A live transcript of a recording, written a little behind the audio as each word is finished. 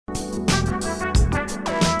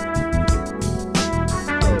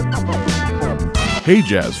Hey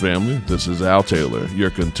Jazz family, this is Al Taylor,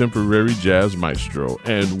 your contemporary jazz maestro,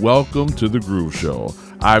 and welcome to The Groove Show.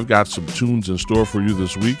 I've got some tunes in store for you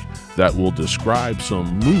this week that will describe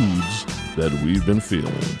some moods that we've been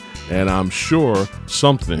feeling, and I'm sure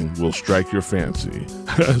something will strike your fancy.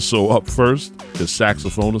 So up first is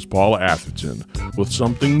saxophonist Paula Atherton with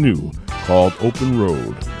something new called Open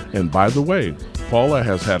Road. And by the way, Paula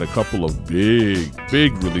has had a couple of big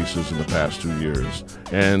releases in the past 2 years,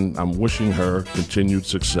 and I'm wishing her continued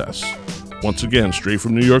success. Once again, straight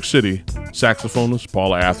from New York City, saxophonist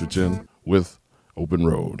Paula Atherton with Open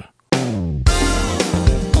Road.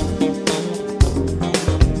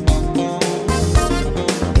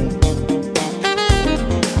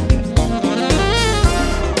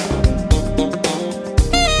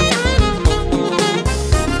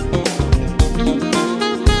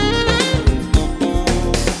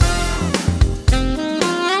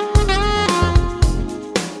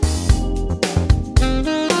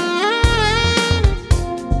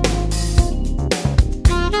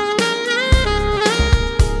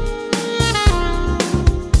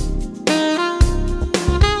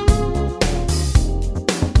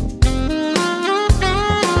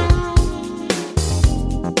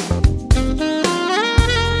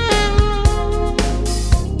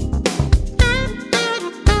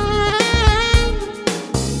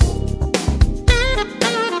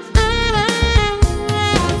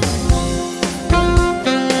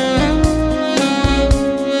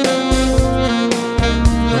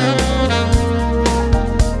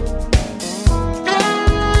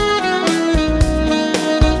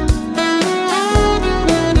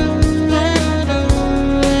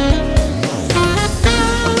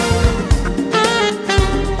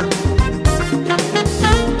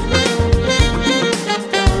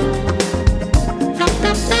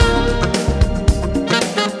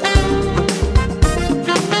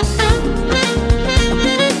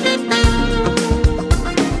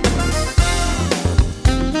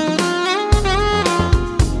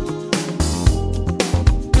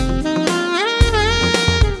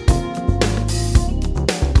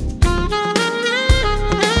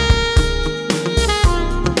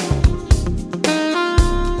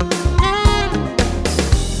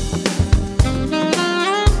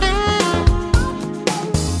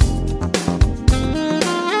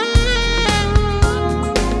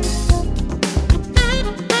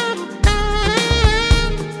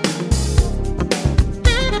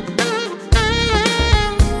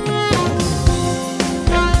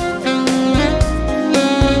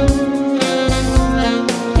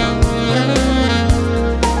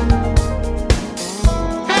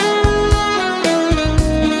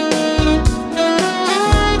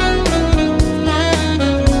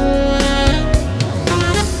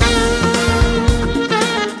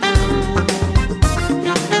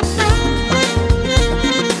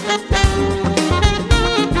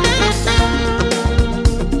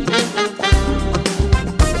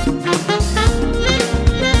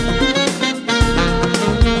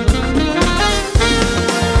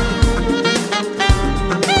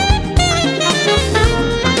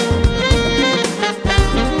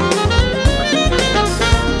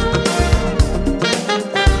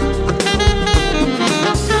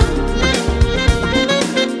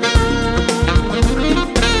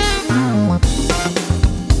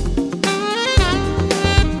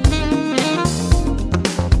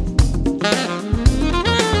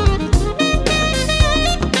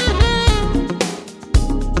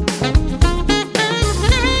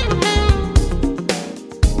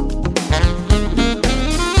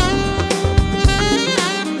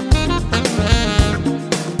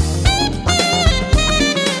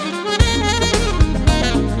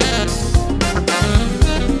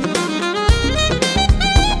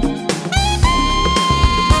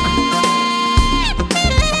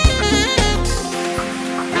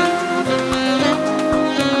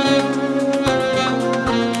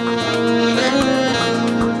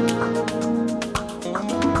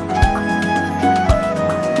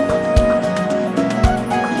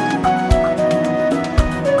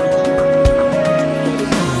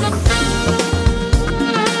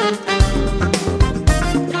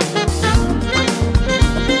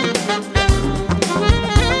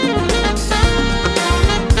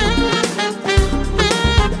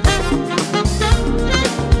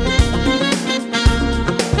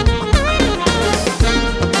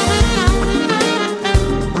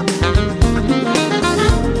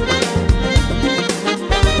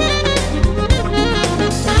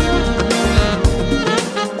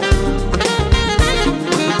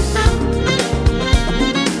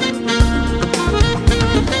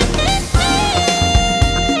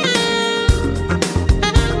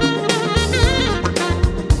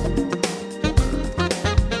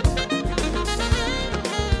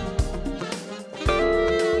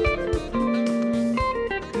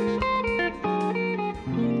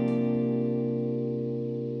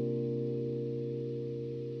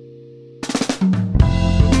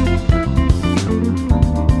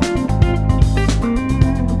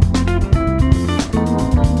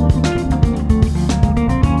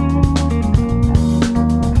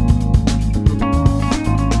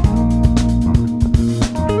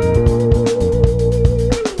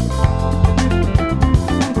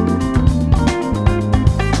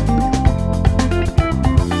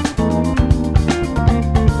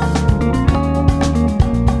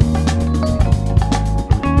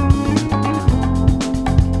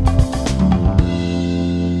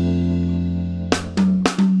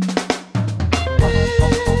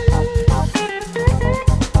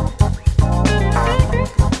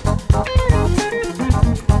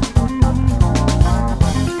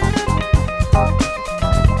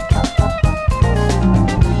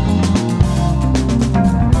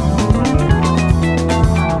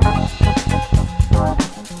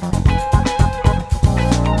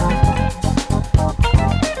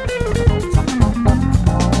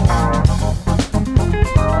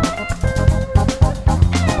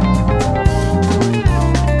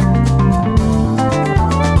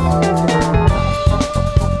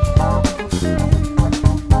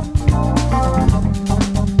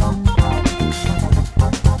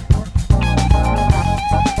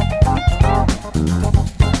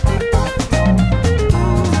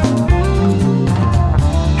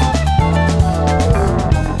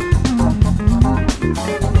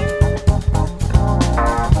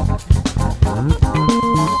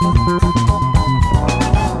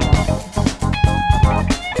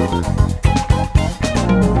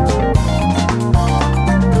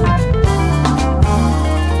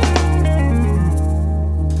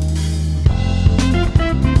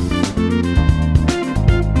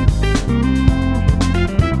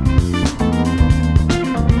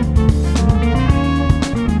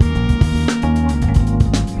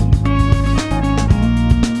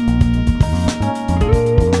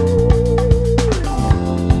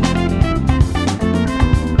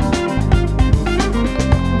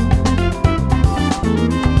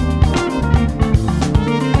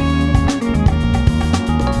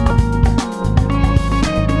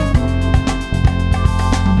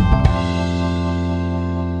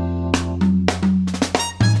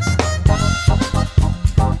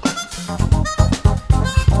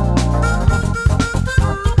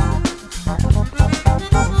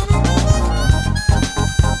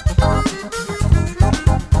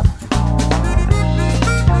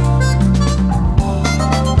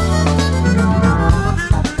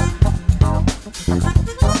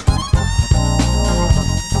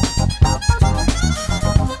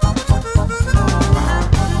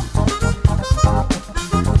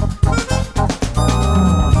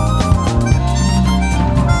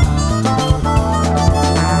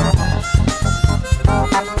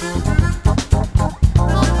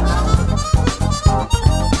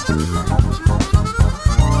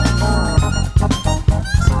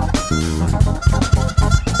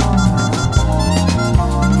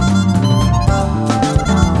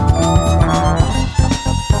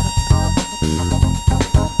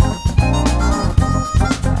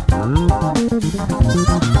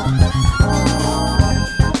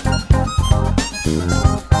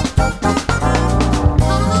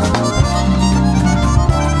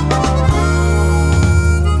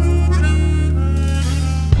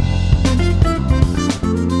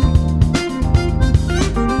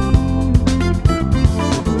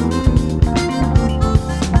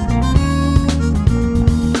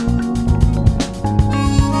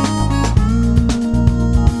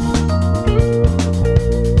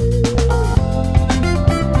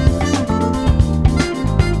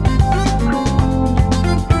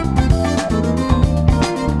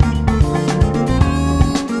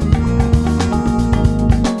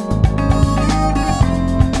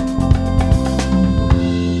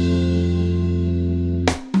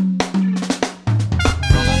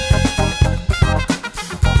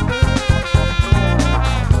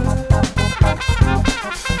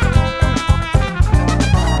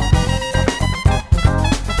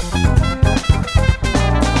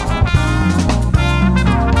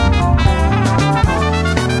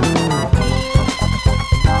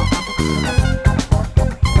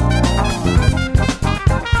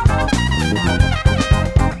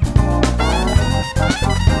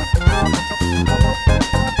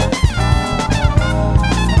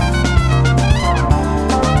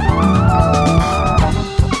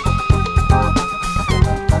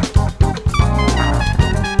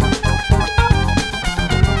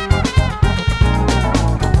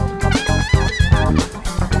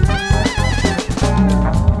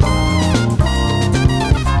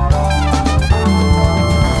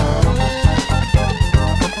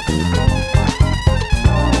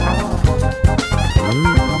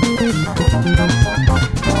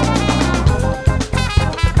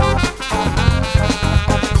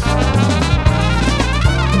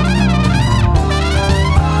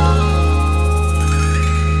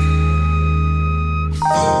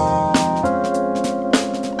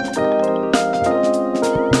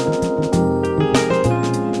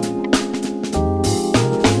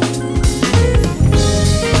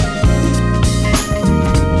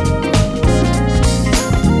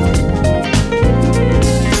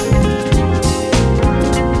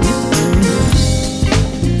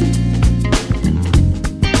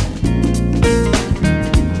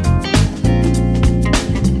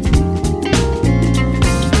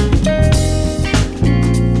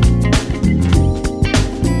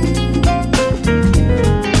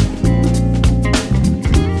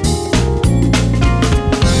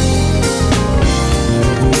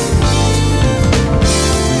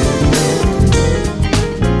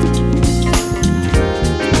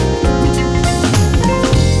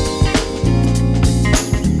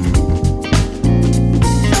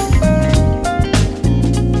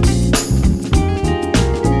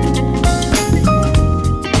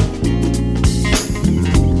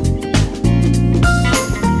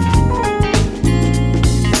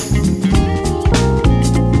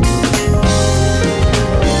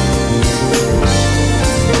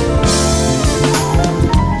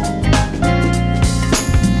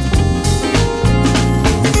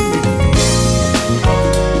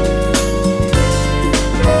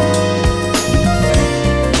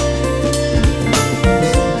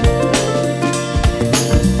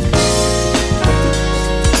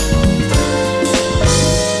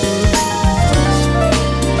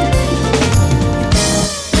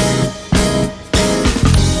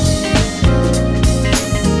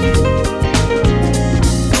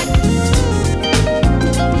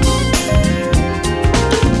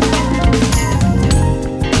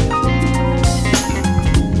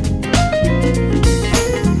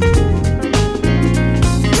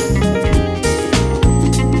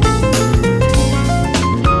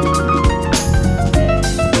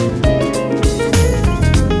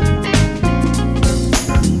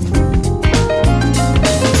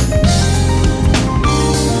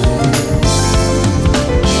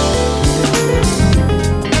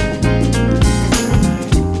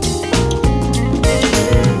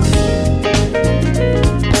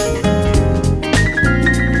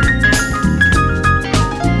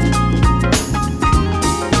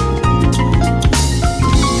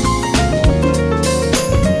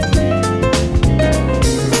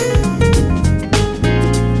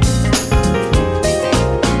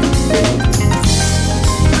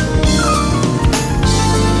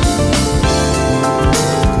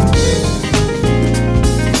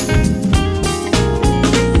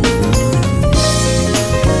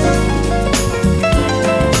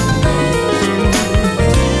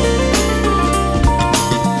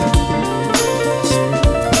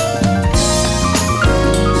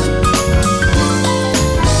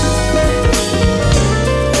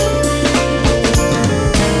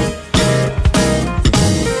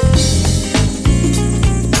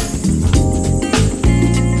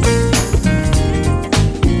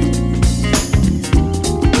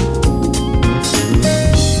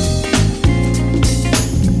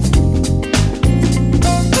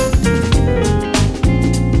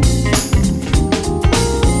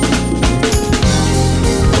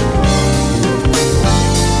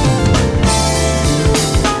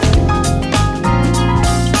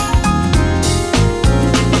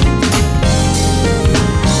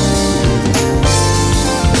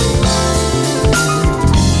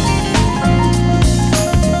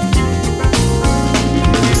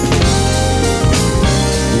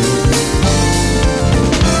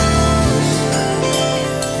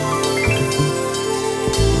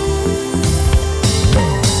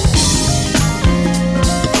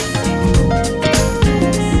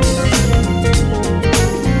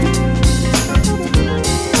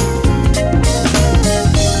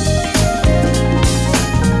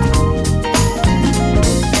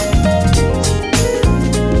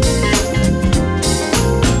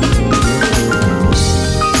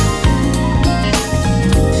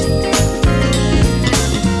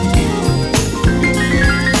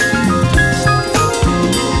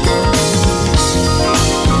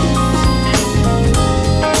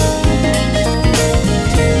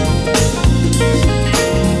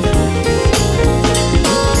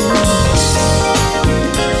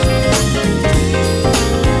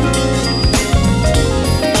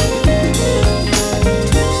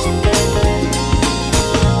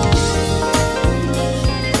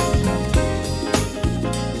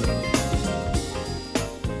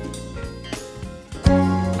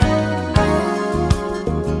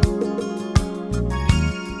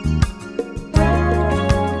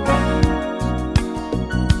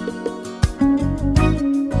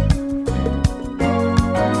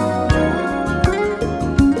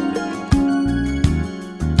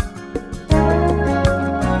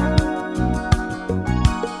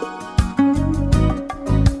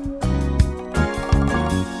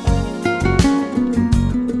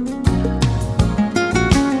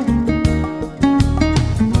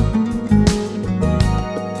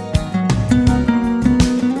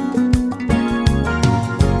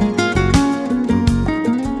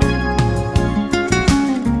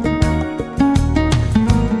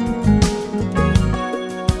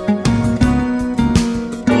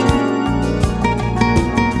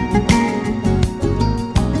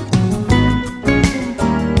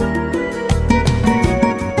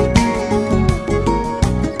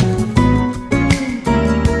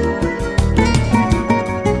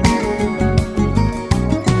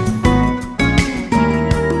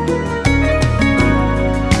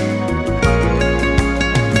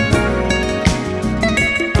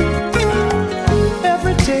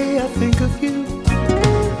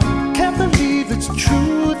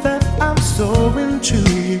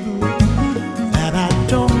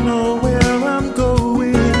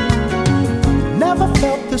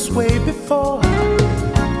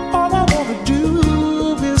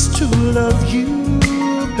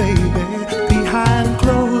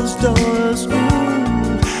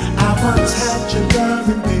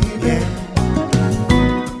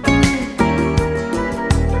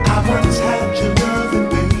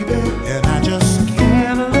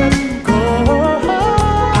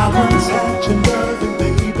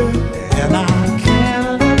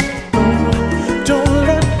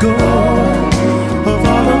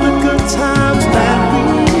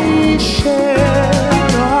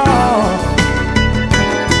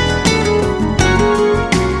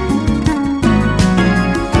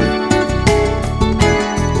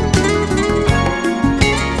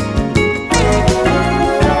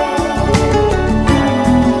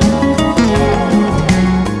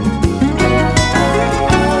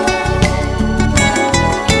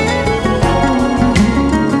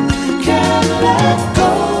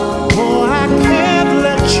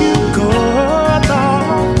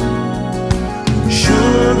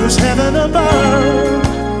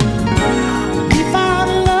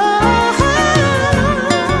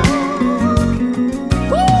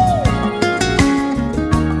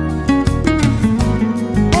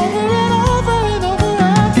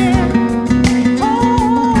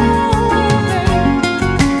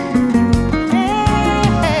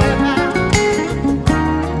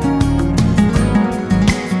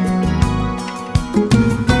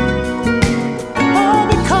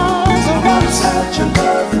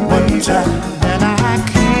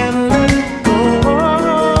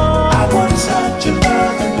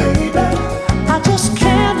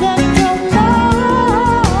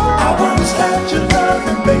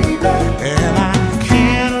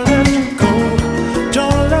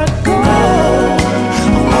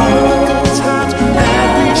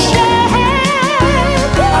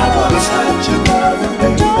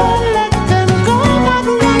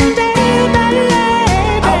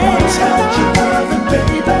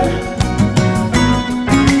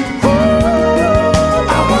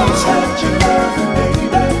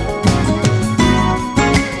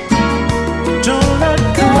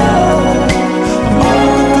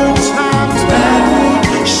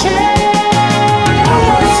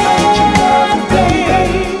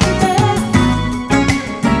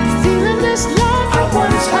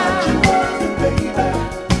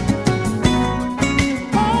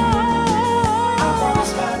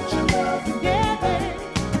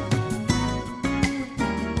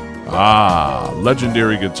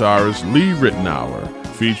 Legendary guitarist Lee Ritenour,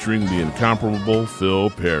 featuring the incomparable Phil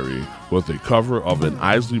Perry, with a cover of an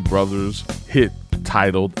Isley Brothers hit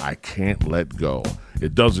titled I Can't Let Go.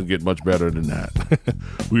 It doesn't get much better than that.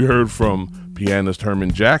 We heard from pianist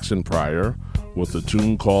Herman Jackson prior with a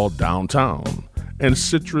tune called Downtown, and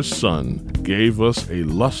Citrus Sun gave us a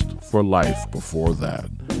Lust for Life before that.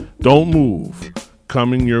 Don't Move.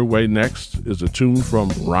 Coming your way next is a tune from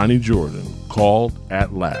Ronny Jordan called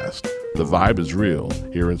At Last. The vibe is real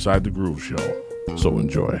here inside the Groove Show, so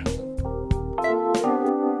enjoy.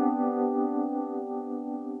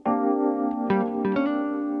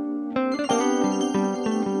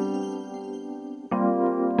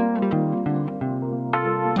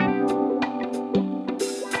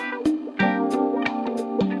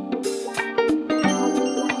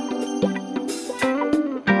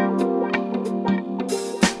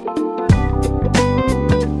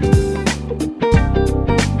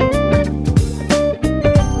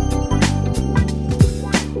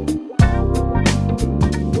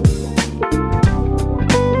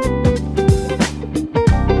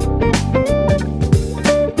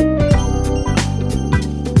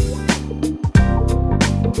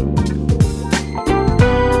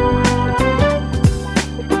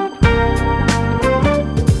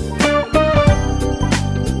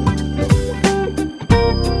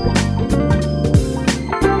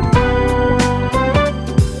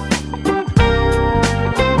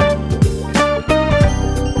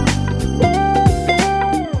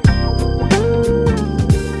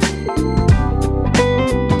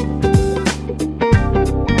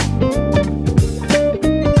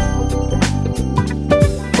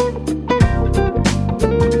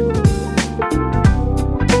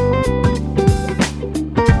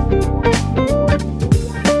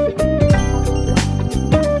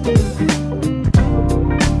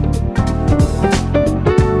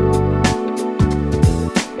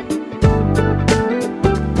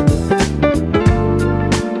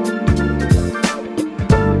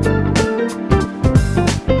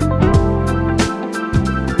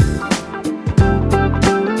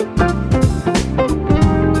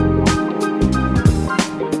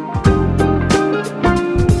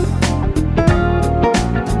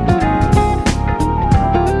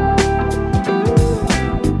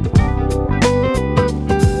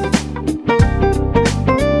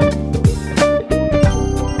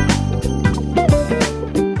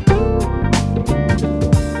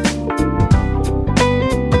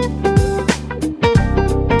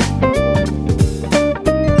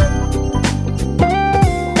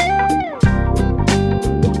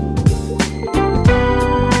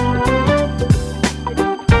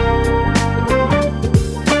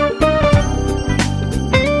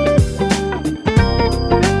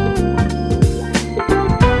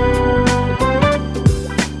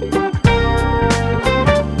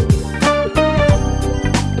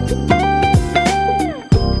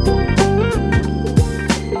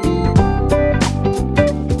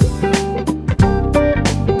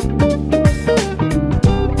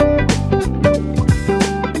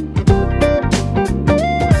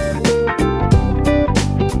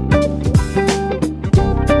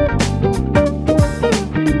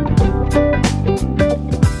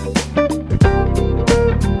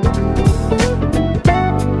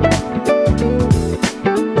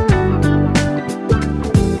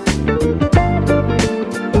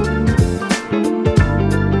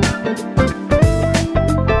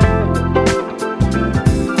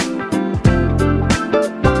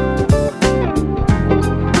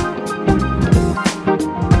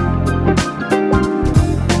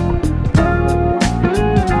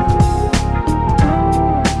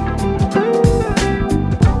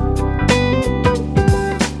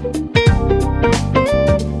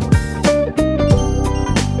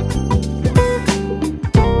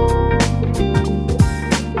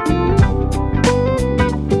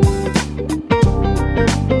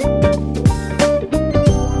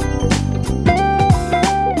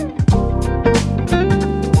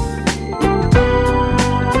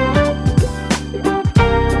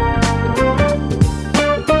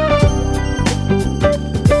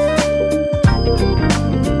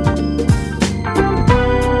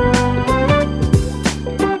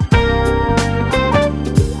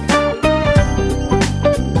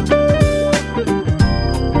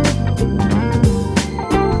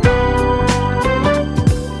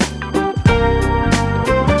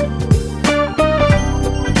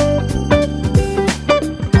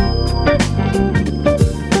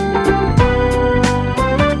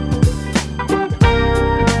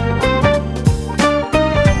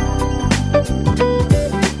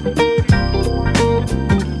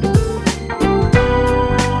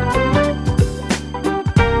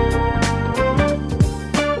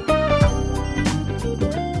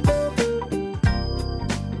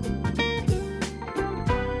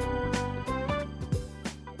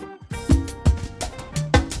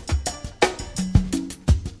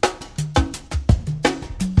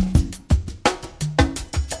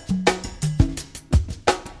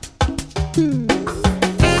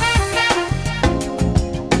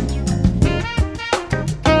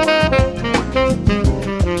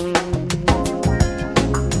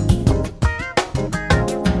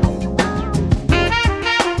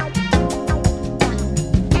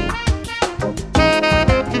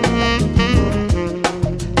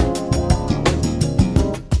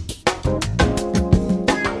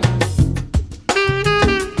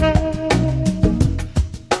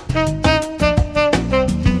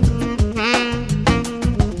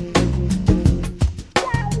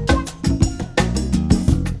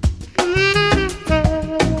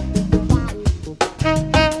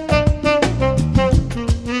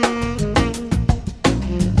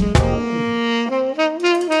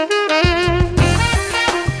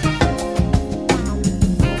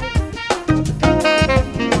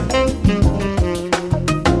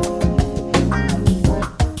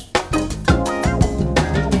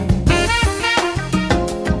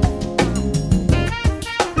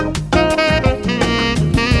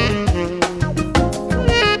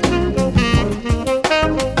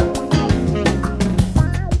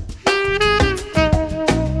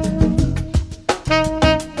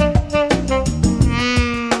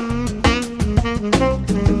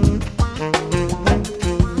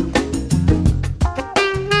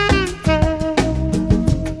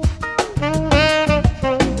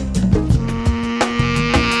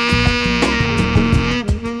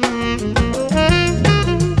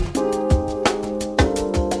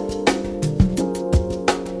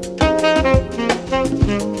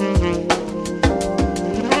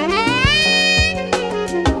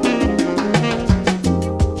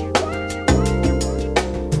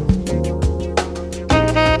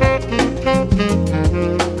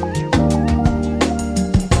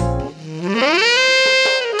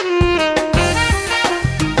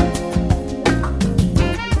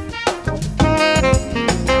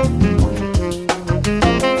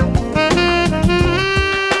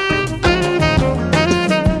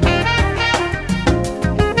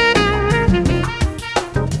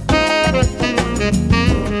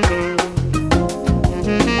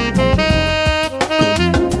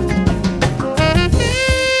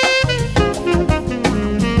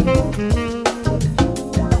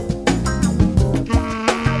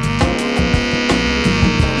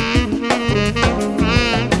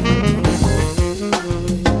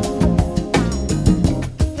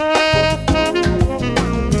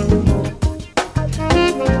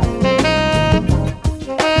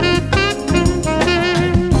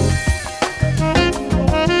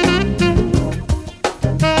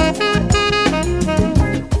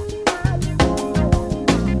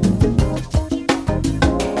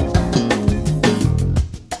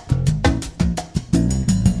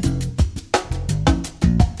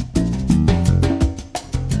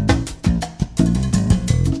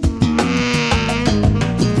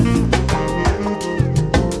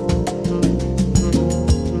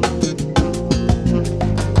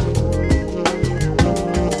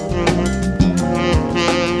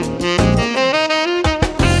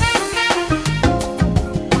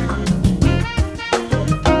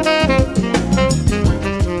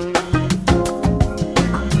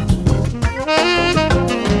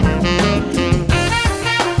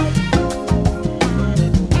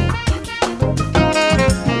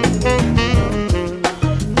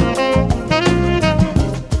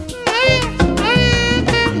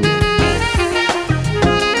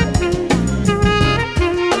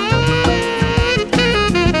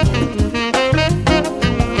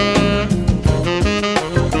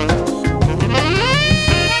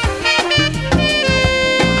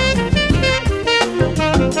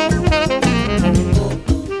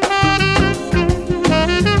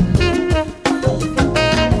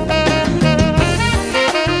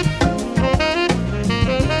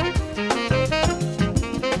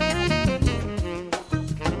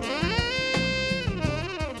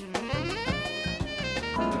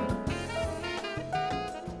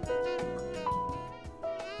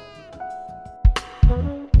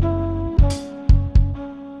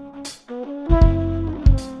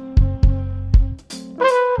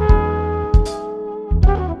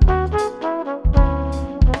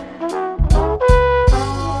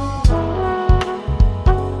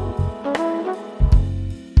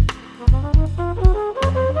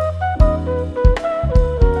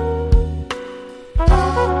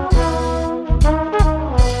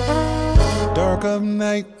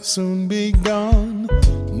 night will soon be gone.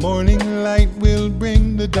 Morning light will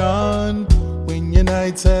bring the dawn. When your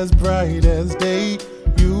night's as bright as day,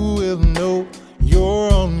 you will know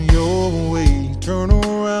you're on your way. Turn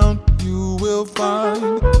around, you will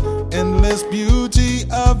find endless beauty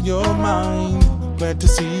of your mind. Plant the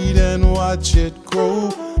seed and watch it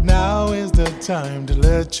grow. Now is the time to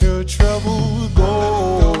let your trouble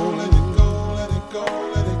go. Let it go, let it go,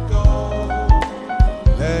 let it go, let it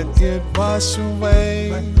go. Let it wash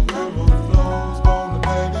away. Like the river flows, gonna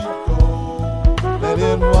let it go. Let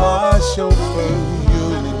it wash over you.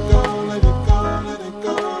 Let it go, let it go, let it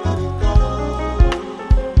go, let it go.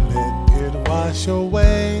 Let it wash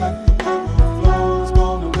away. Like the river flows,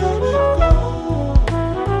 gonna let it go.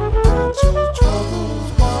 Let your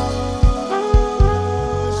troubles wash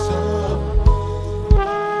away.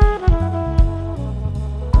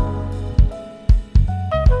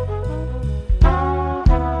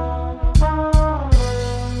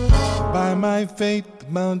 By my faith, the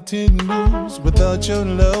mountain moves. Without your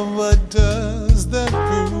love, what does that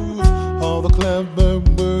prove? All the clever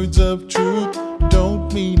words of truth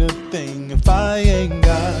don't mean a thing if I ain't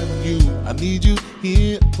got you. I need you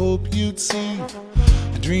here, hope you'd see.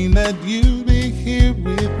 I dream that you'd be here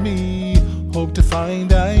with me. Hope to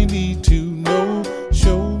find I need to know.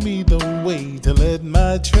 Show me the way to let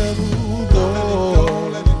my trouble go.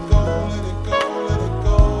 Let it go, let it go, let it go, let it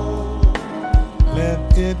go.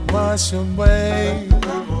 Let it wash away. Like the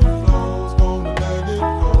river flows, gonna let it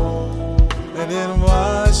go. Let it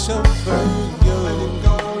wash over you. Let it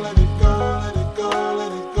go, let it go, let it go,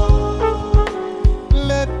 let it go.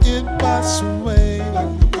 Let it wash away.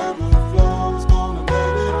 Like the river flows, gonna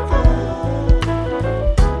let it go.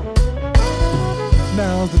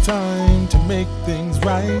 Now's the time to make things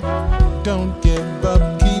right. Don't give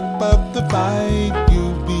up, keep up the fight.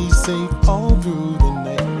 You'll be safe all through the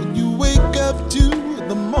night. When you wake up to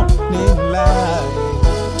the morning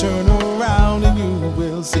light, turn around and you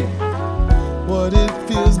will see what it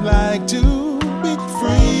feels like to be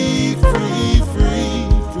free, free, free,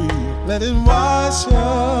 free. Let it wash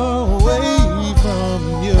away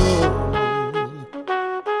from you.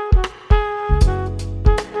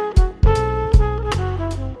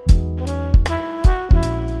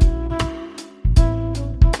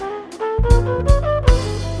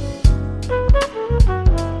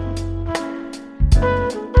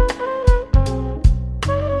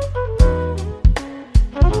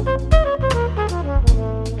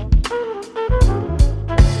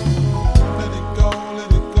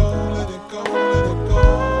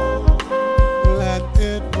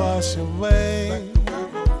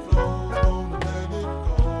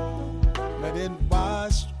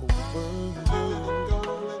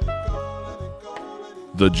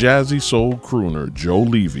 The jazzy soul crooner Joe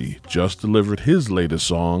Leavy just delivered his latest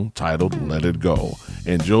song titled Let It Go.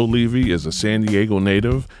 And Joe Leavy is a San Diego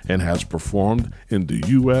native and has performed in the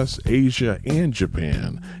US, Asia, and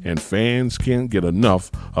Japan. And fans can't get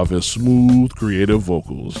enough of his smooth, creative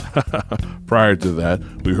vocals. Prior to that,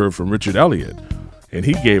 we heard from Richard Elliot, and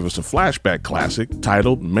he gave us a flashback classic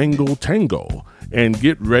titled Mango Tango. And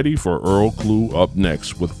get ready for Earl Klugh up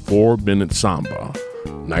next with 4-Minute Samba.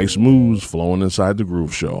 Nice moves flowing inside the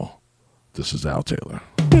Groove Show. This is Al Taylor.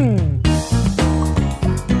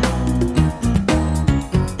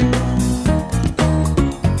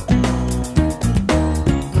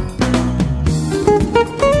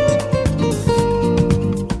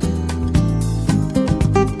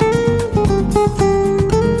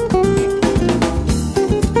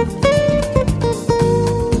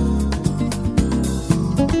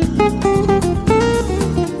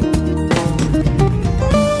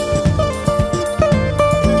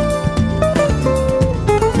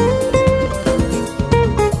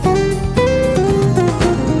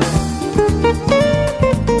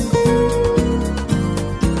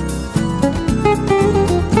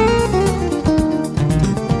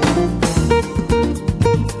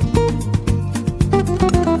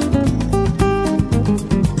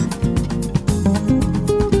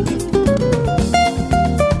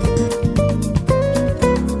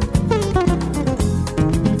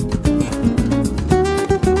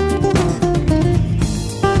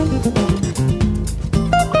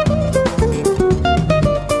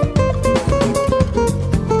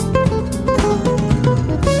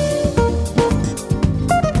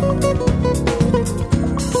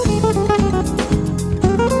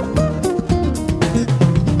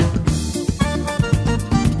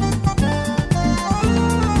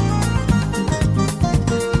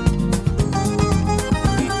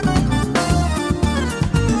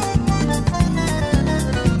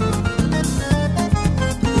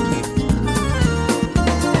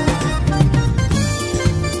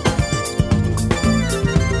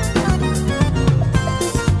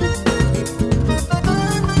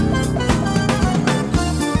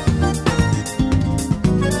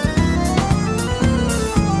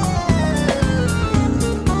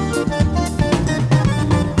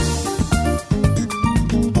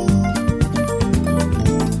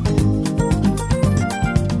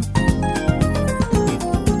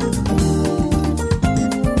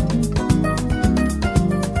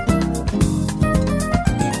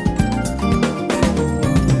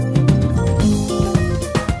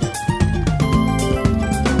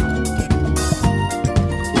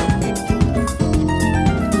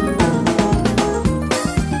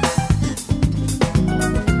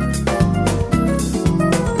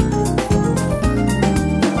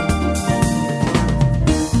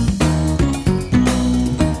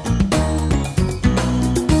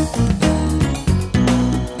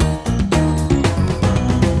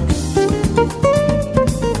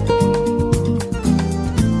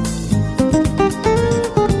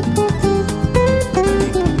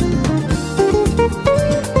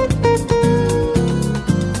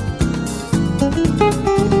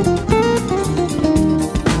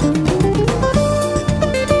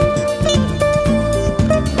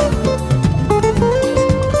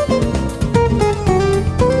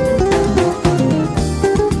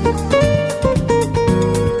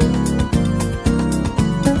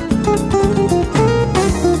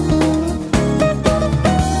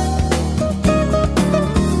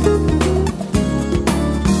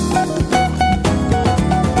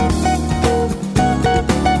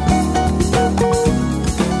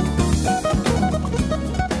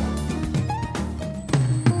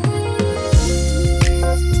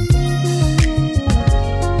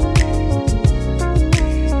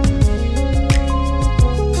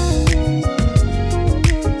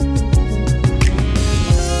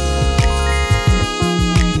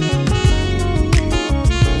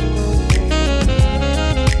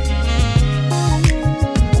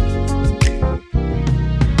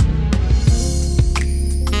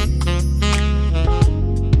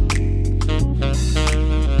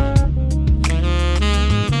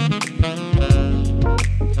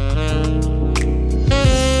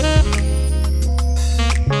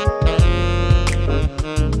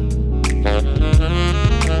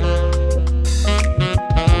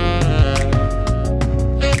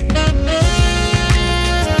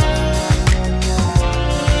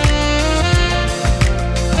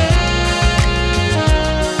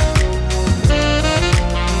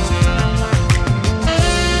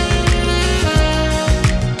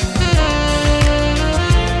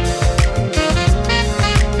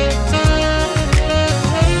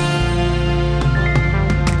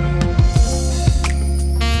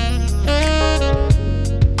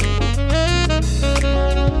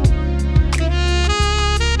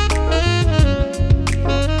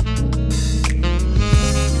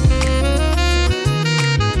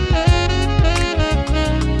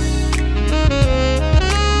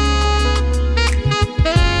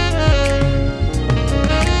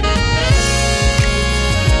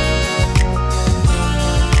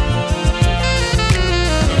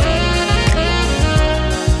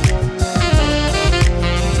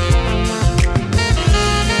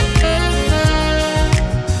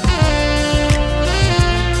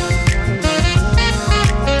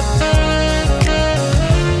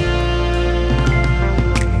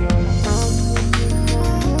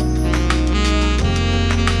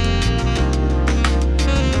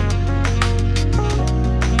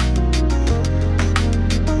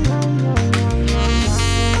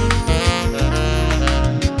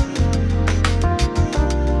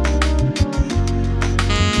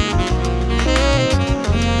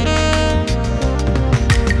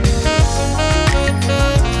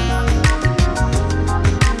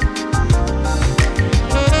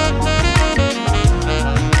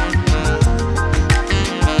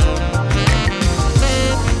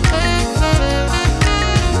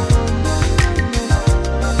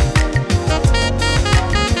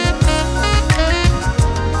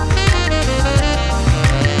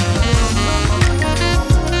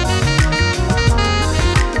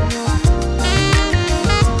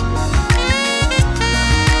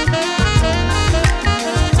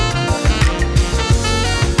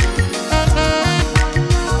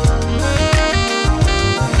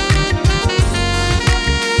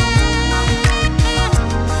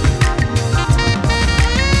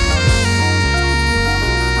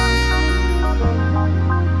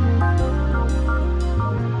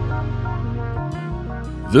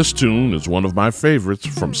 This tune is one of my favorites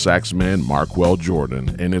from saxman Marqueal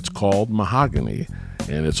Jordan, and it's called Mahogany,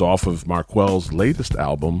 and it's off of Marqueal's latest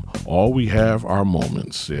album, All We Have Are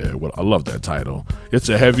Moments. Yeah, well, I love that title. It's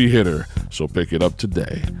a heavy hitter, so pick it up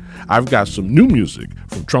today. I've got some new music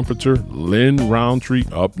from trumpeter Lynn Rountree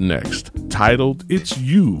up next, titled It's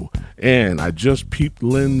You, and I just peeped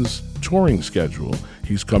Lynn's touring schedule.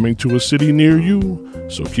 He's coming to a city near you,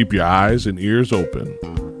 so keep your eyes and ears open.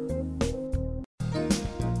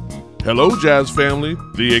 Hello, Jazz family.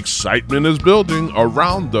 The excitement is building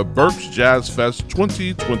around the Berks Jazz Fest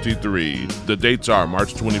 2023. The dates are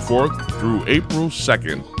March 24th through April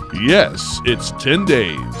 2nd. Yes, it's 10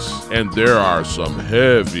 days, and there are some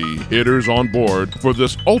heavy hitters on board for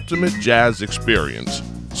this ultimate jazz experience.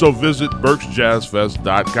 So visit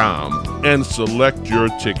berksjazzfest.com and select your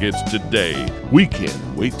tickets today. We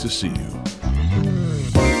can't wait to see you.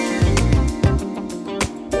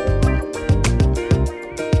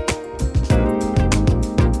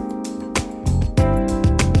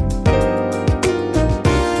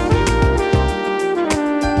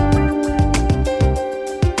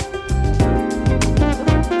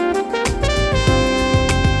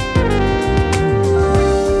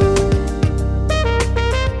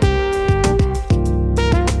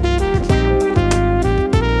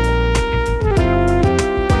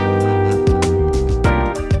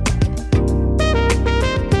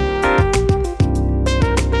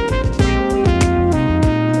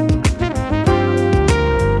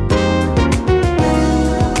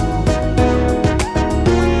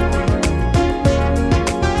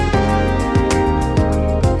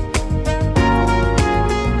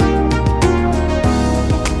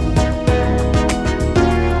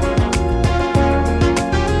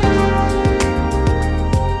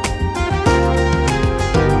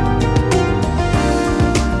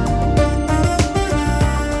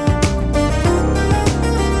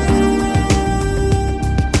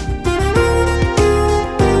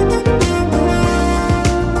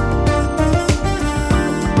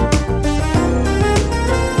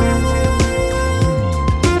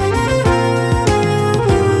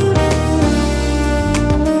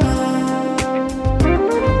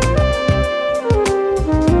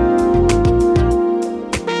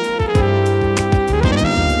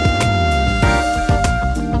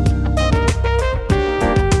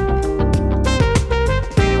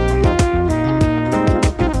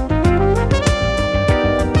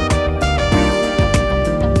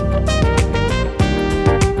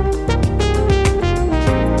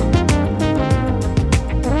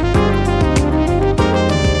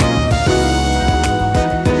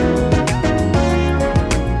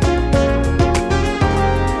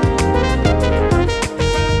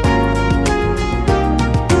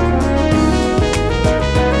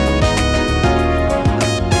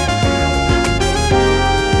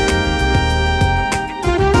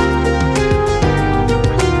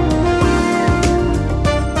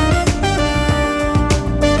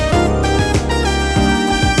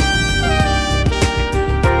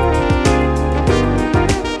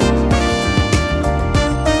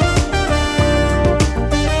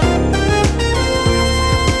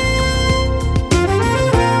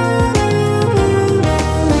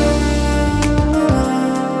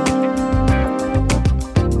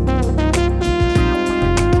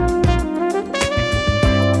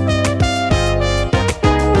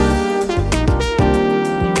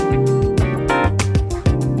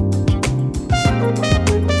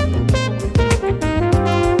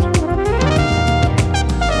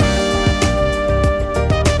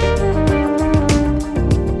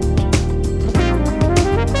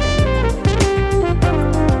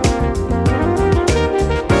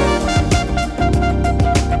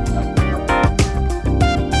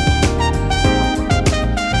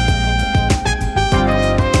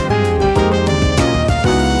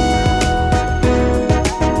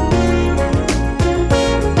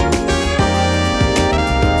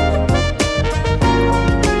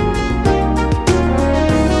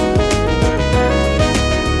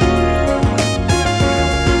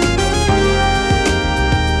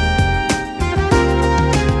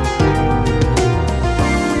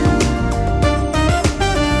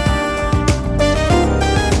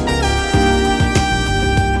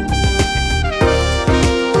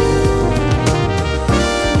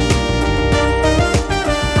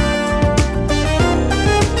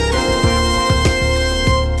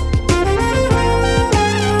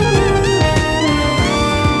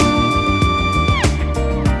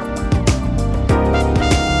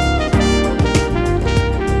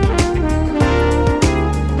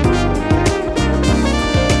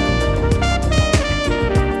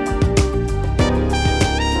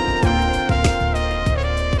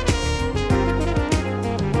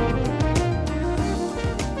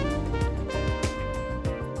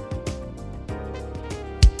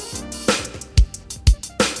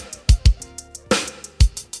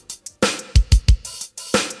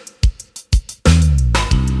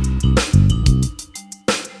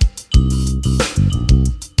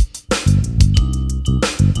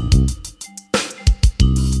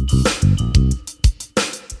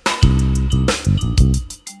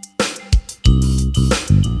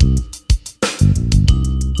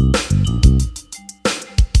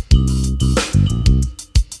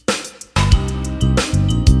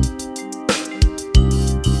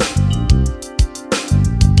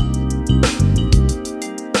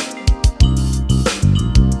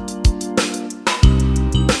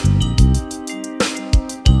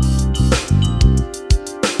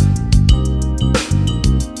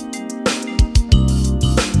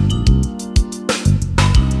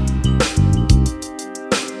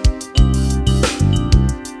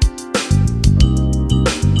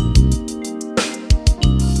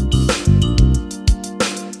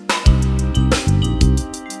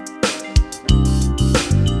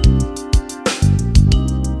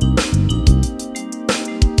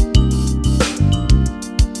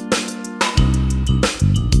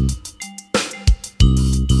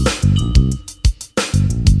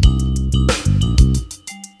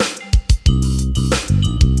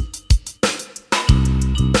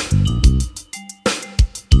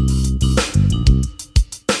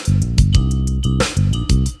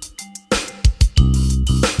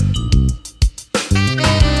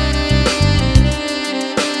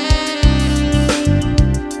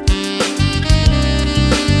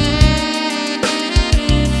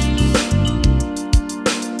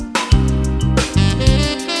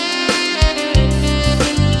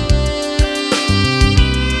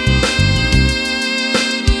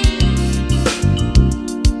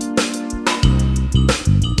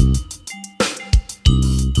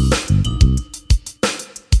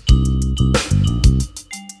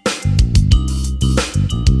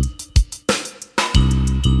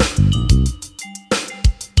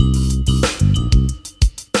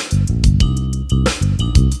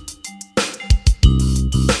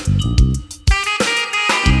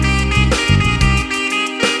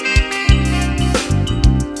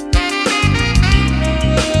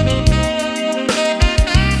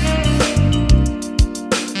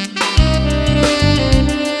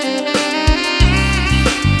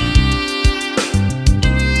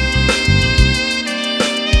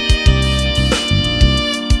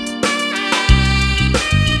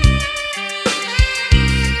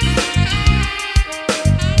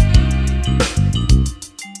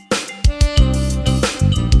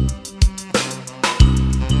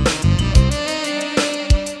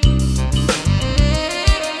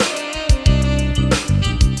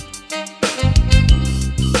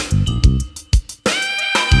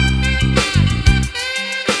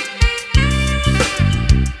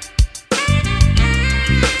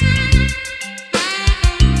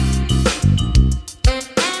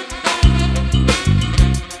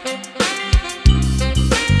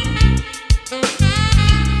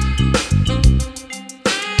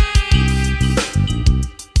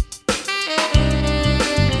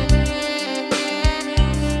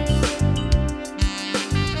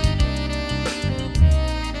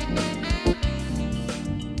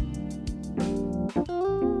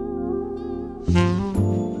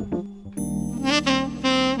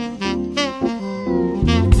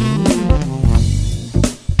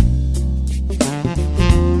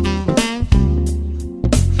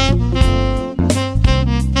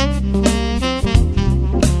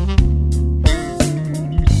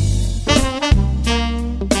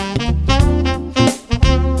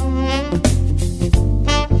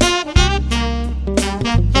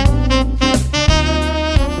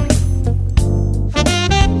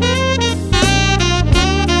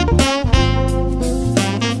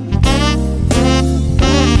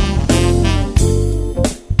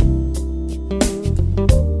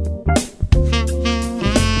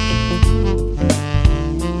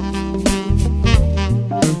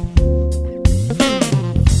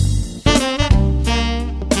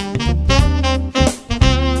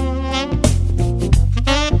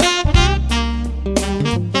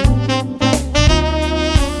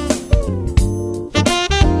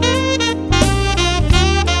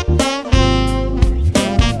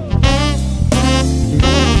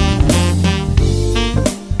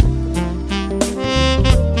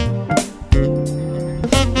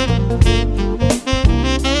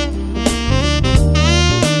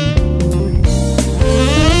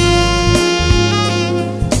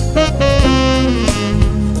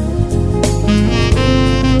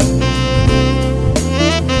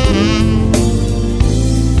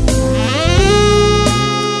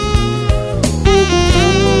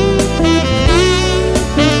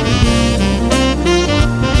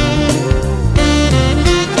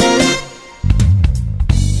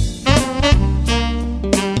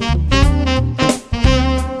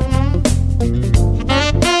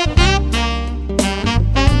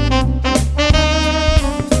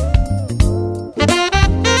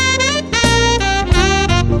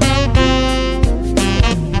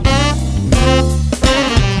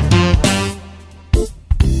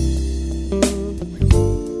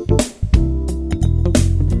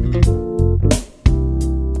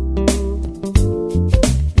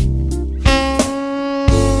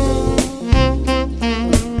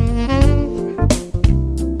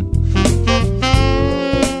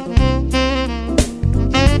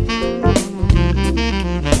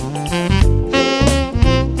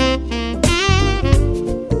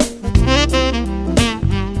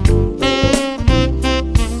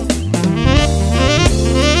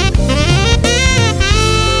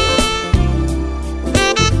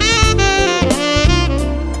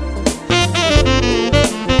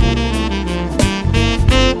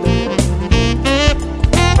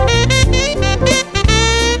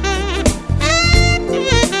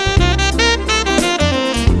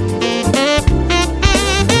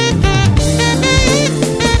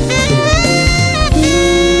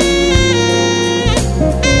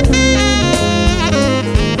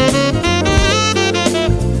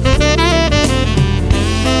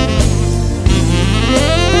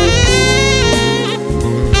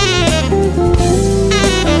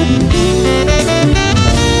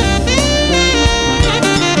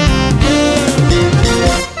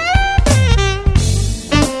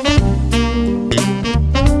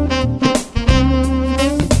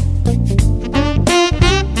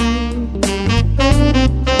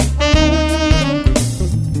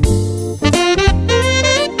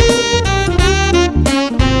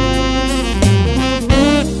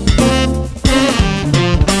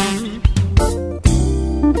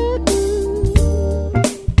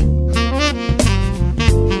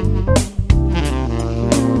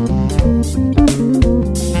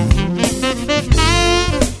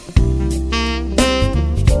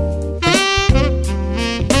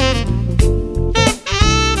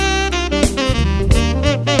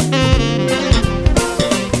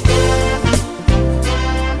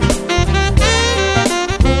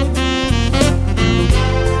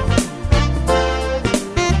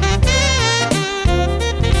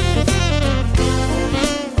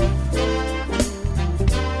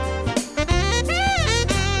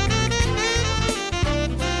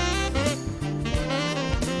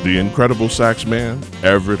 The incredible sax man,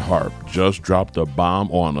 Everette Harp, just dropped a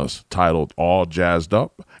bomb on us titled All Jazzed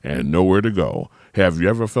Up and Nowhere to Go. Have you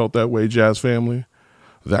ever felt that way, Jazz family?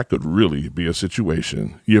 That could really be a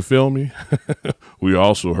situation. You feel me? We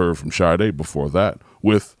also heard from Sade before that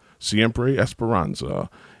with Siempre Esperanza.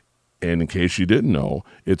 And in case you didn't know,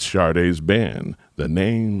 it's Sade's band. The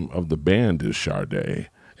name of the band is Sade.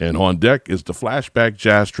 And on deck is the flashback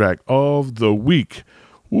jazz track of the week.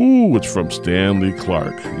 Ooh, it's from Stanley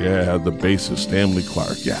Clarke. Yeah, the bassist Stanley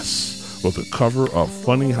Clarke, yes. With a cover of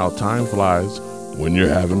Funny How Time Flies When You're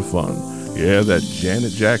Having Fun. Yeah, that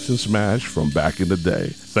Janet Jackson smash from back in the day.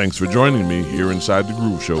 Thanks for joining me here inside the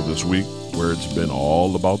Groove Show this week, where it's been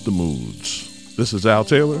all about the moods. This is Al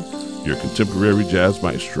Taylor, your contemporary jazz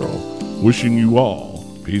maestro, wishing you all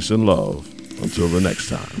peace and love until the next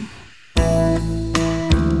time.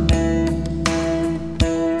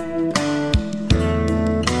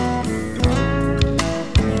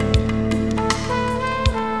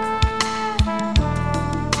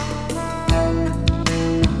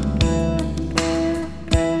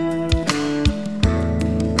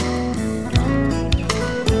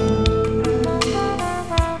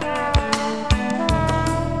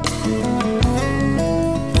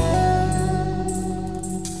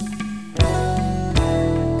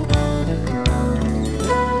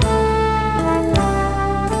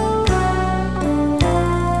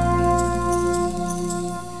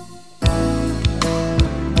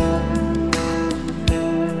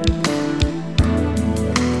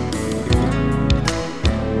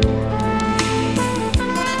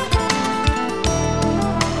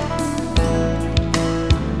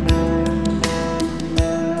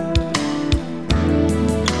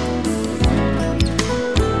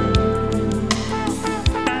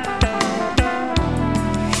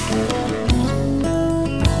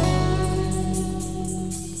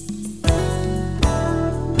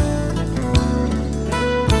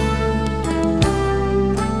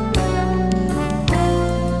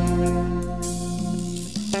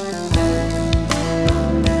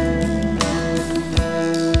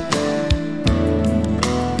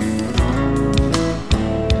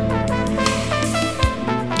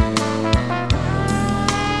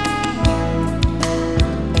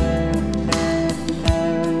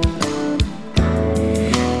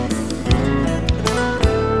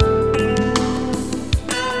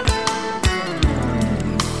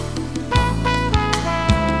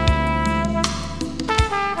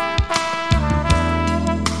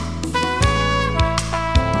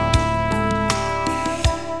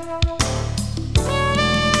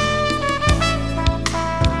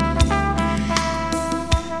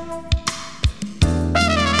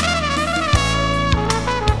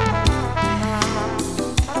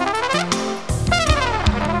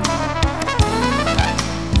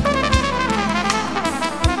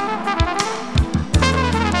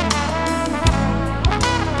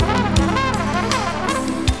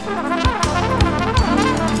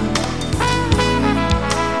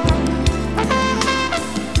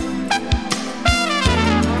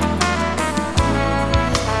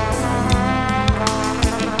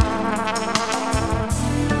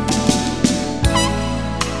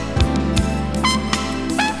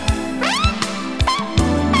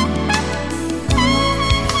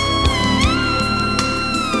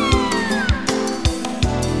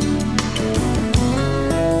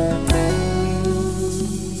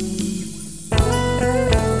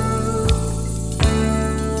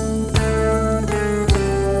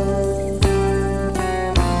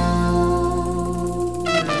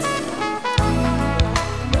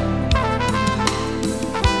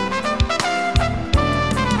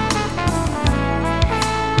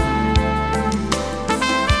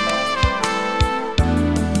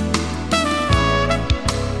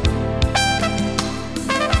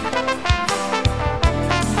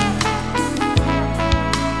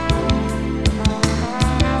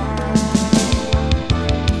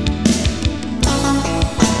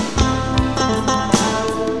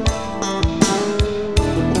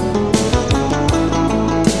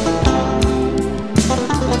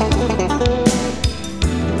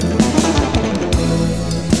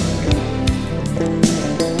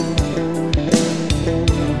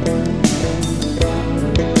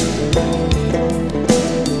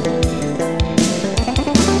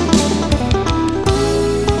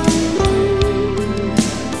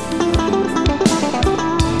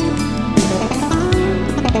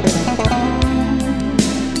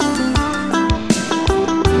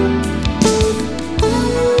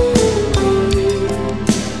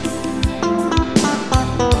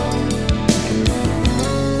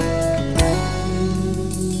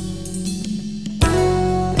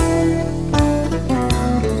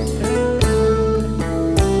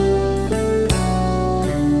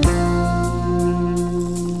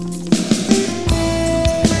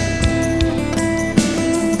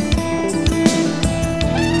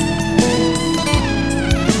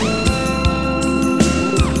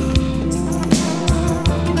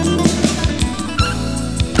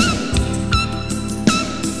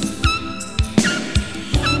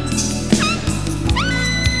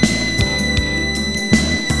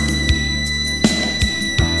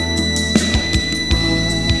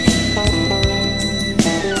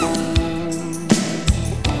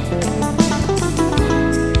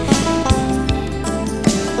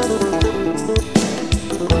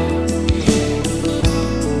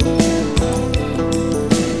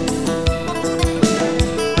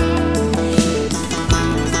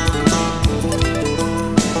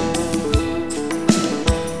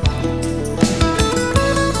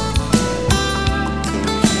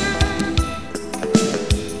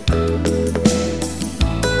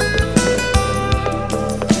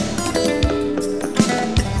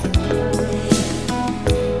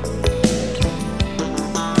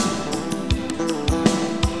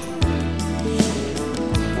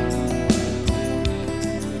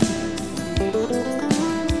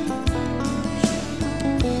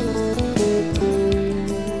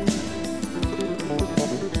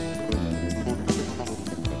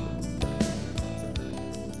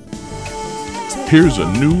 Here's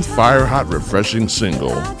a new fire-hot, refreshing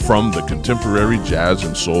single from the contemporary jazz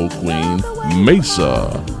and soul queen,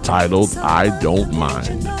 Mesa, titled I Don't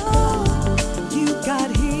Mind.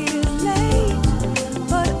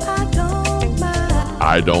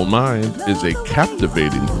 I Don't Mind is a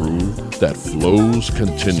captivating groove that flows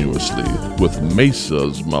continuously with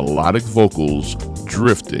Mesa's melodic vocals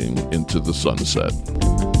drifting into the sunset.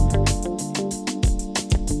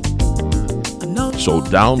 So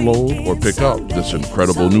download or pick up this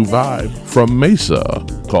incredible new vibe from Mesa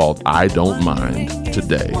called I Don't Mind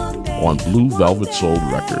today on Blue Velvet Soul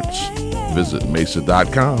Records. Visit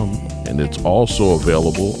Mesa.com and it's also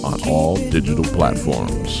available on all digital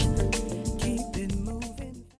platforms.